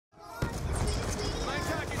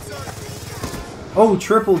Oh,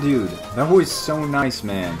 triple dude. That was so nice,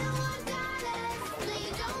 man.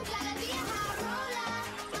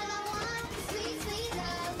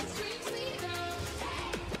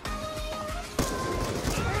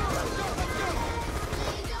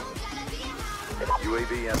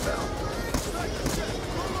 UAV inbound.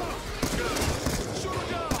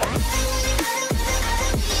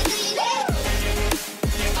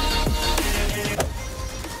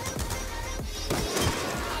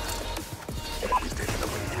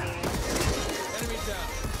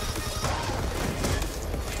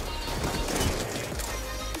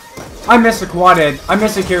 I missed a quad head. I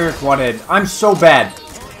missed a carrier quad head. I'm so bad.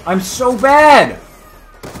 I'm so bad.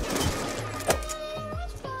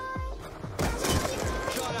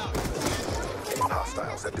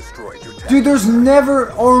 Hostiles have destroyed your Dude, there's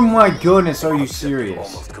never... Oh my goodness, are you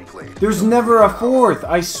serious? There's never a fourth,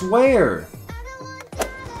 I swear.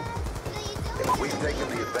 We've taken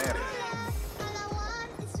the advantage.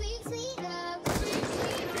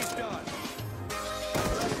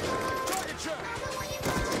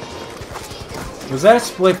 Was that a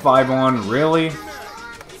split 5-on? Really?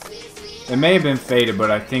 It may have been faded,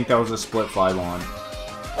 but I think that was a split 5-on.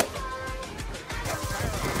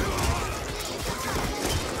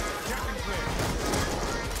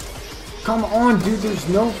 Come on, dude, there's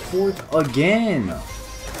no fourth again.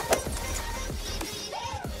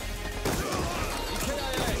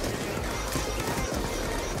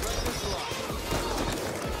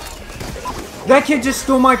 That kid just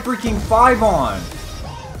stole my freaking 5-on.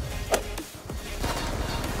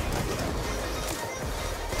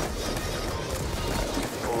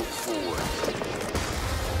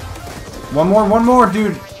 One more,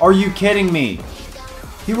 dude. Are you kidding me?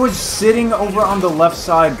 He was sitting over on the left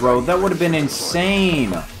side, bro. That would have been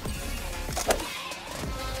insane.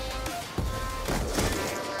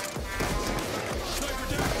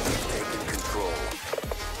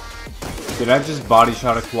 Did I just body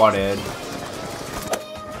shot a quad head?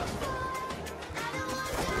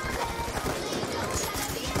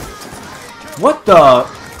 What the?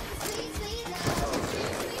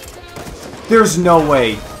 There's no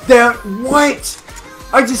way. That what?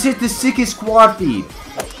 I just hit the sickest quad feed.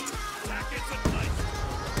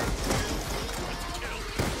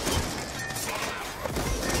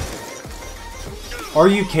 Are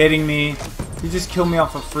you kidding me? You just killed me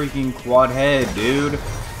off a freaking quad head, dude. We've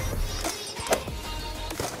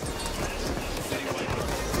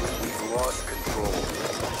lost control.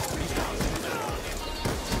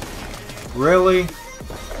 Really?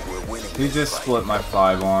 We're winning. He just split my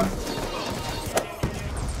 5-on.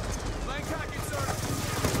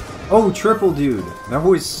 Oh, triple dude. That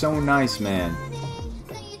was so nice, man.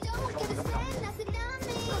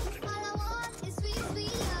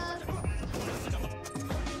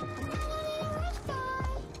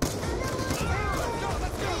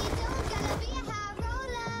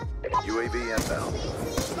 UAV inbound.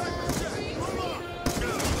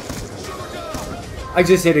 I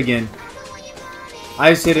just hit again.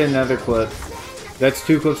 I just hit another clip. That's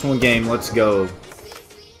 2 clips, 1 game. Let's go.